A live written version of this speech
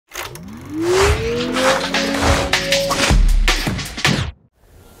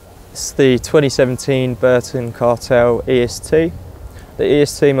It's the 2017 Burton Cartel EST. The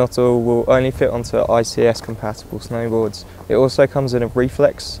EST model will only fit onto ICS compatible snowboards. It also comes in a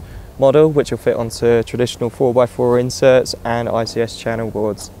reflex model which will fit onto traditional 4x4 inserts and ICS channel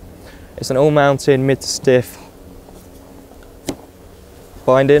boards. It's an all-mountain mid to stiff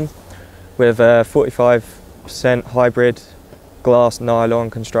binding with a 45% hybrid glass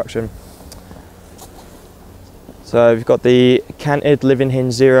nylon construction. So we've got the canted living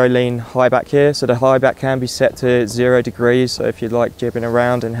hinge zero lean high back here. So the high back can be set to 0 degrees. So if you like jibbing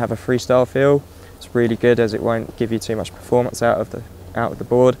around and have a freestyle feel, it's really good as it won't give you too much performance out of the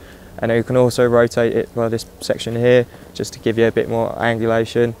board. And you can also rotate it by this section here just to give you a bit more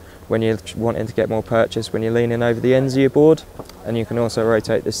angulation when you're wanting to get more purchase when you're leaning over the ends of your board. And you can also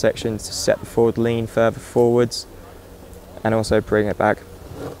rotate this section to set the forward lean further forwards and also bring it back.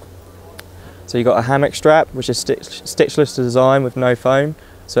 So you've got a hammock strap which is stitchless design with no foam.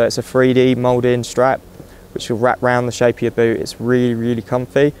 So it's a 3D mould-in strap which will wrap around the shape of your boot. It's really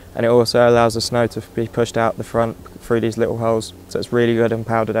comfy, and it also allows the snow to be pushed out the front through these little holes. So it's really good on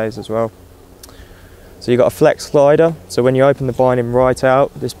powder days as well. So you've got a flex slider. So when you open the binding right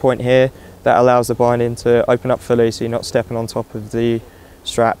out, this point here, that allows the binding to open up fully so you're not stepping on top of the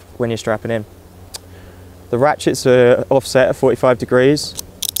strap when you're strapping in. The ratchets are offset at 45 degrees.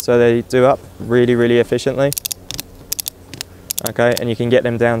 So they do up really efficiently. Okay, and you can get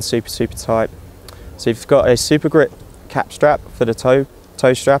them down super tight. So you've got a super grip cap strap for the toe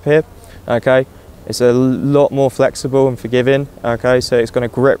strap here. Okay, it's a lot more flexible and forgiving. Okay, so it's going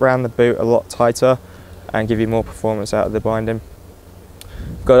to grip around the boot a lot tighter and give you more performance out of the binding.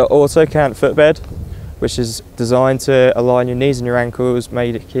 Got an auto cant footbed, which is designed to align your knees and your ankles,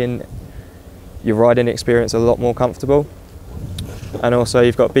 making your riding experience a lot more comfortable. And also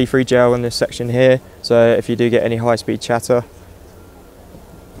you've got B3 gel in this section here, so if you do get any high-speed chatter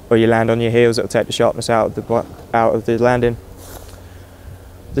or you land on your heels, it'll take the sharpness out of the landing.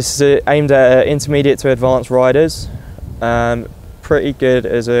 This is aimed at intermediate to advanced riders. Pretty good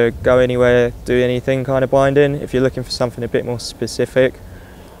as a go anywhere, do anything kind of binding. If you're looking for something a bit more specific,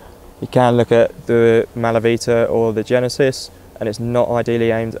 you can look at the Malavita or the Genesis, and it's not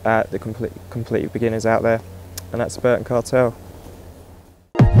ideally aimed at the complete beginners out there. And that's the Burton Cartel.